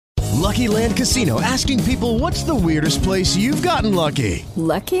Lucky Land Casino, asking people, what's the weirdest place you've gotten lucky?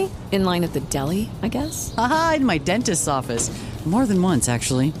 Lucky? In line at the deli, I guess? Aha, in my dentist's office. More than once,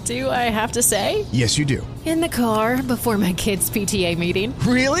 actually. Do I have to say? Yes, you do. In the car before my kids' PTA meeting.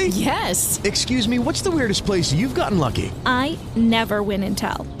 Really? Yes. Excuse me, what's the weirdest place you've gotten lucky? I never win and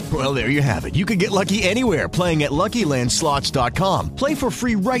tell. Well, there you have it. You can get lucky anywhere, playing at LuckyLandSlots.com. Play for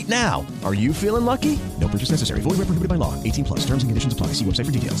free right now. Are you feeling lucky? No purchase necessary. Void where prohibited by law. 18 plus. Terms and conditions apply. See website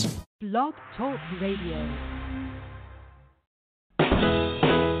for details. Blog Talk Radio.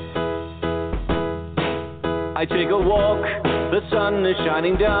 I take a walk, the sun is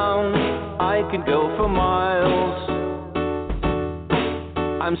shining down, I can go for miles.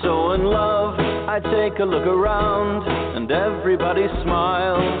 I'm so in love, I take a look around, and everybody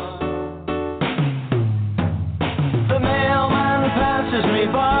smiles. The mailman passes me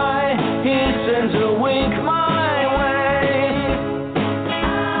by, he sends a wink my way.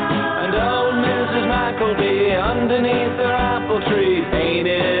 And old Mrs. Mackleby underneath her apple tree, ain't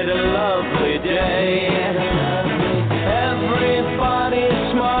it a lovely day? Everybody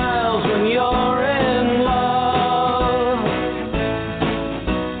smiles when you're in love.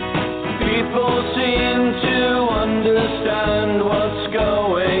 People seem to understand what's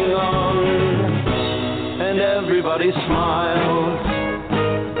going on, and everybody smiles.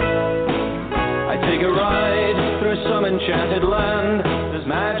 I take a ride through some enchanted land, there's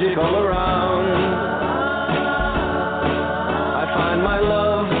magic all around. I find my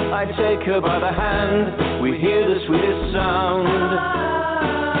love, I take her by the hand, we hear the sweetest sound.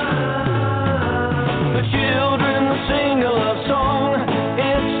 The children sing a love song,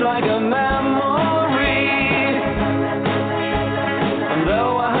 it's like a memory. And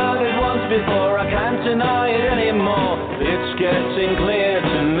though I heard it once before, I can't deny it anymore. It's getting clear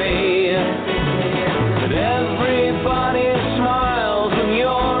to me that everybody smiles when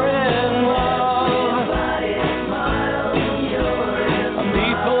you're in love.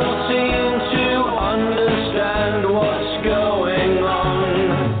 People seem to understand what's going on,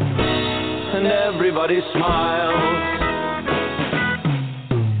 and everybody smiles.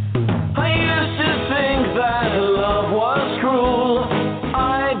 I used to think that love was cruel.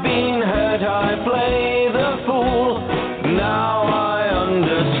 I've been hurt, I play the fool. Now I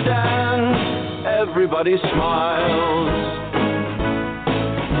understand, everybody smiles.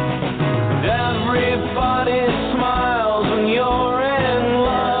 Everybody smiles when you're in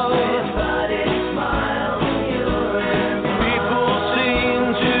love. Everybody smiles when you're in love. People seem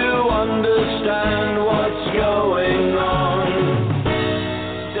to understand what's going on.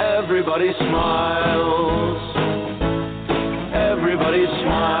 Everybody smiles. Everybody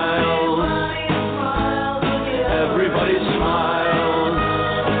smiles. Everybody smiles.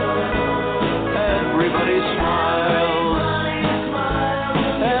 Everybody smiles. Everybody smiles.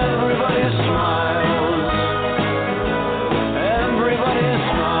 Everybody smiles. Everybody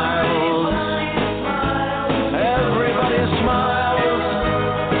smiles. Everybody smiles.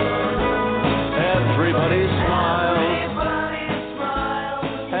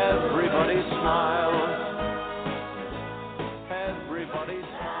 Everybody smiles. Everybody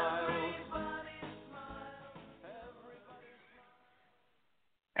smiles.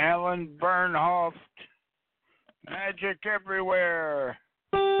 Alan Benhoft, Magic Everywhere.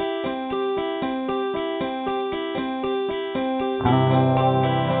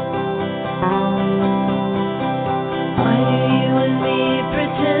 Why do you and me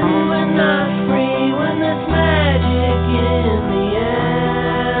pretend we're not free when there's magic in the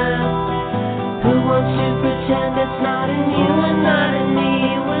air? Who wants to pretend it's not in you and not in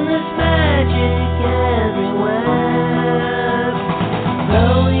me when there's magic everywhere?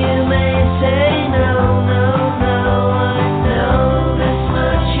 Though you may say no, no, no, I know this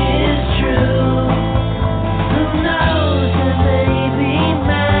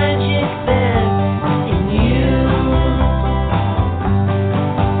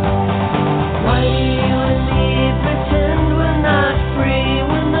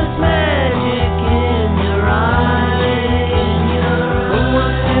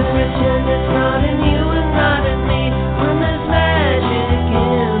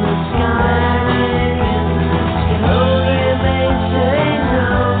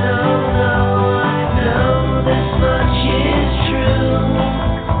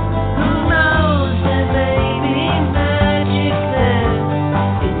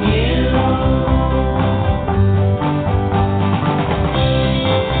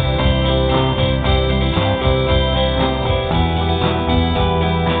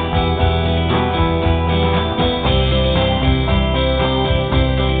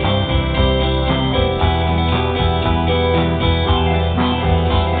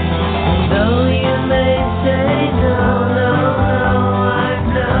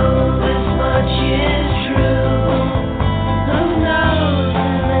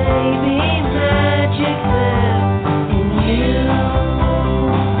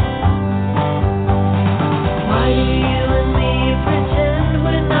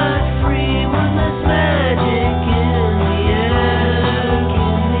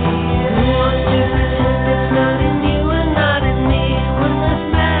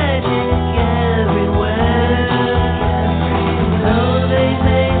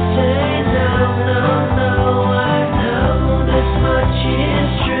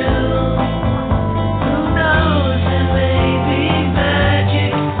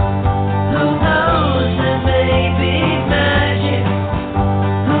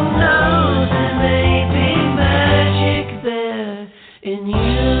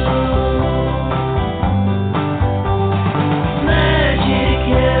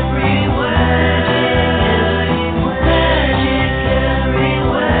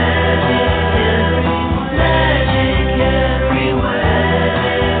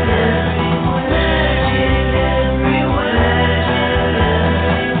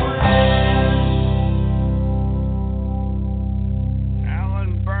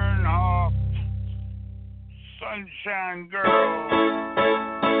sunshine girl.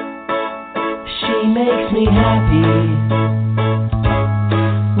 She makes me happy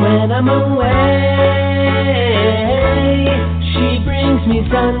when I'm away. She brings me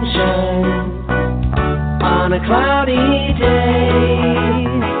sunshine on a cloudy day.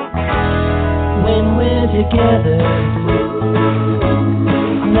 When we're together,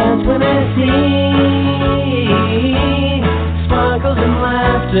 that's when I see sparkles and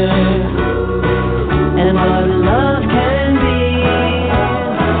laughter and what love can be.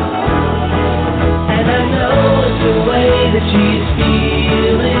 And I know it's the way that she's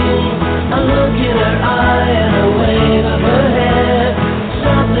feeling, a look in her eye and a wave of her hair.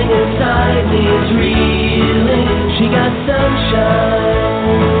 Something inside me is reeling. She got sunshine.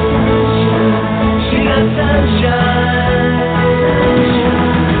 She got sunshine.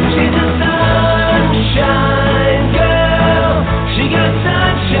 She's a sunshine girl. She got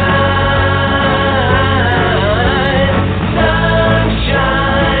sunshine.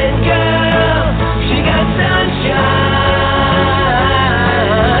 Sunshine girl. She got sunshine.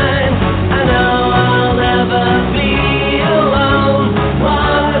 I know I'll never be alone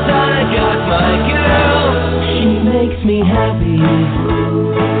long as I got my girl. She makes me happy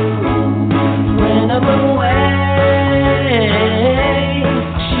when I'm away.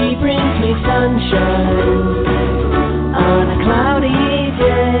 She brings me sunshine on a cloudy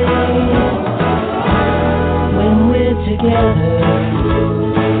day. When we're together,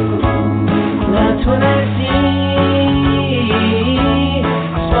 that's when I see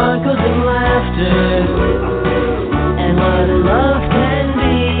sparkles and laughter and what love can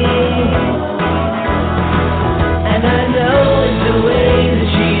be. And I know it's the way that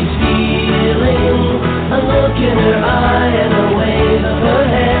she's feeling, a look in her eye and a wave of her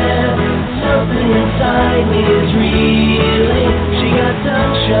hair. Something inside me is reeling. She got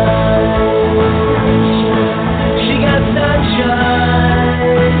sunshine. She got sunshine.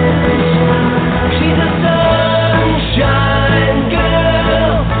 She's a sunshine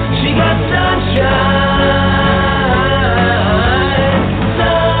girl. She got sunshine.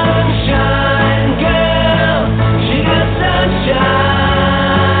 Sunshine girl. She got sunshine.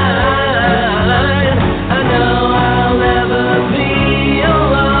 I know I'll never be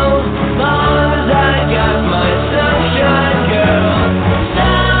alone long as I got my sunshine girl.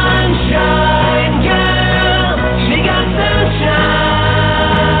 Sunshine girl. She got sunshine.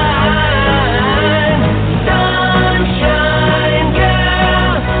 Sunshine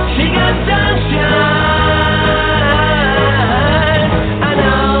girl. She got sunshine. I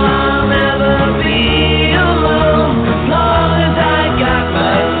know I'll never be alone long as I got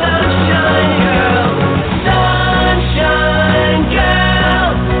my sunshine girl. Sunshine girl.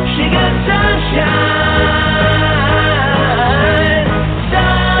 She got sunshine.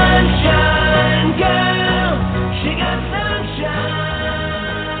 Sunshine girl. She got sunshine.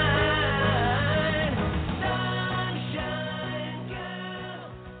 Sunshine girl.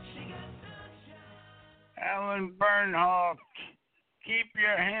 She got sunshine. Alan Benhoft, keep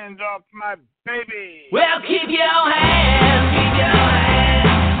your hands off my baby. Well, keep your hands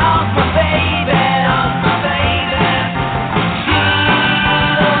off my baby, off my baby. She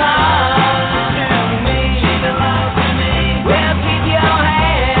belongs to me, she belongs to me. Well, keep your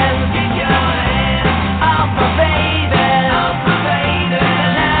hands off my baby, off my baby.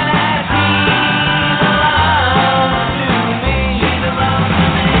 She belongs to me, she belongs to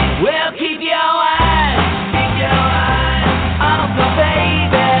me. Well, keep your eyes off my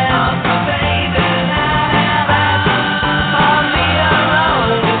baby, off my baby. On me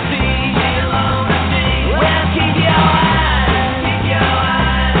alone to see, alone to see.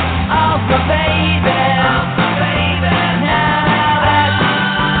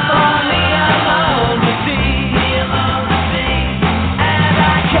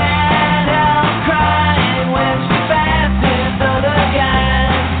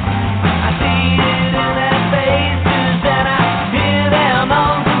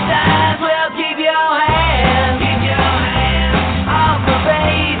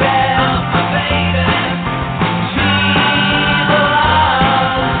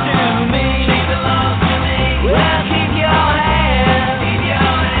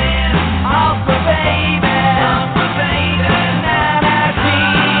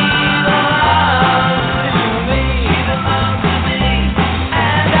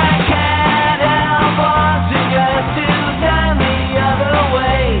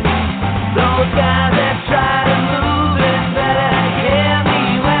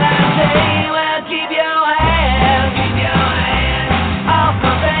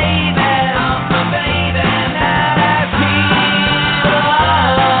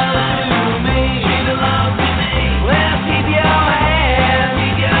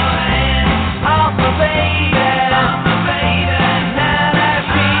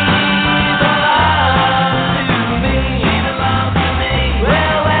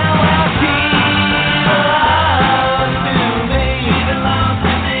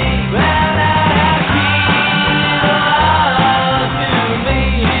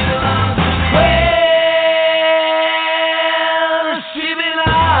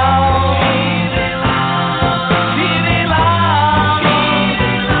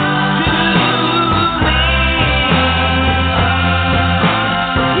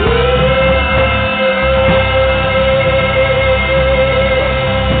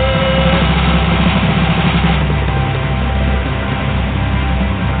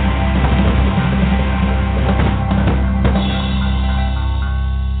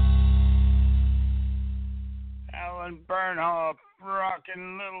 Benhoft,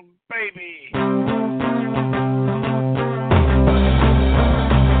 rockin' little baby.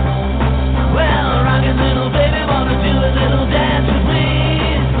 Well, rockin' little baby, wanna do a little dance with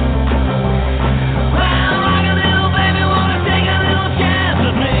me. Well, rockin' little baby, wanna take a little chance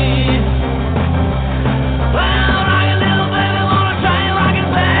with me. Well, rockin' little baby, wanna try and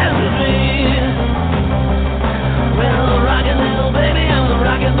rockin' fast with me. Well, rockin' little baby, I'm the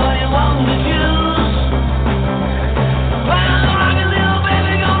rockin' boy you want to choose. Well, rockin' little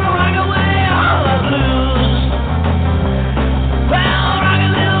baby, gonna rock away all the blues. Well,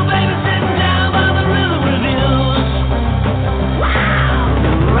 rockin' little baby, sitting down by the rhythm reviews.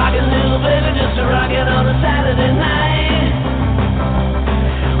 Wow! Rockin' little baby, just a rockin' on a Saturday night.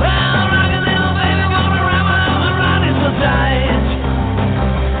 Well, rockin' little baby, gonna wrap my arms around you so tight.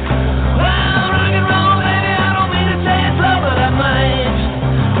 Well, rock and roll, baby, I don't mean to say it slow, but I might.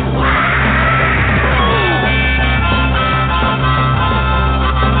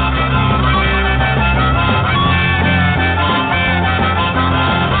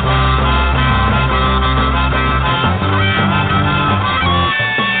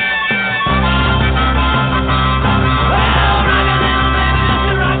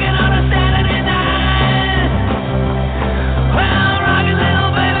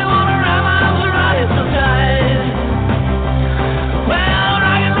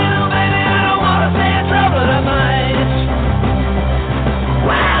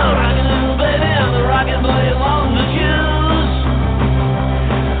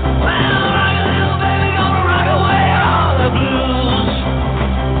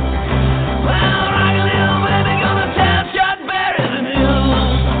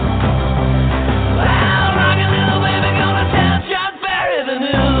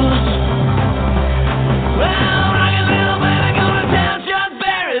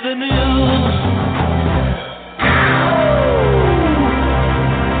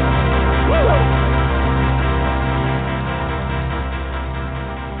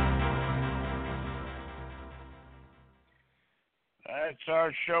 That's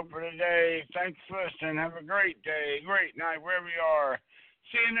our show for today. Thanks for listening. Have a great day, great night, wherever you are.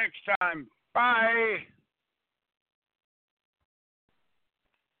 See you next time. Bye.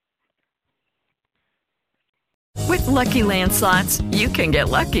 With Lucky Land Slots, you can get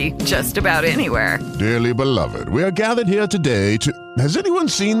lucky just about anywhere. Dearly beloved, we are gathered here today to... Has anyone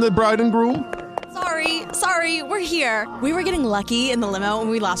seen the bride and groom? Sorry, we're here. We were getting lucky in the limo and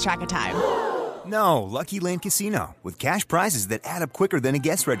we lost track of time. No, Lucky Land Casino, with cash prizes that add up quicker than a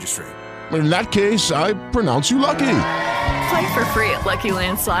guest registry. In that case, I pronounce you lucky. Play for free at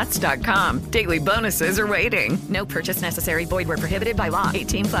LuckyLandSlots.com. Daily bonuses are waiting. No purchase necessary. Void where prohibited by law.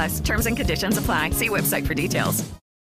 18+. Terms and conditions apply. See website for details.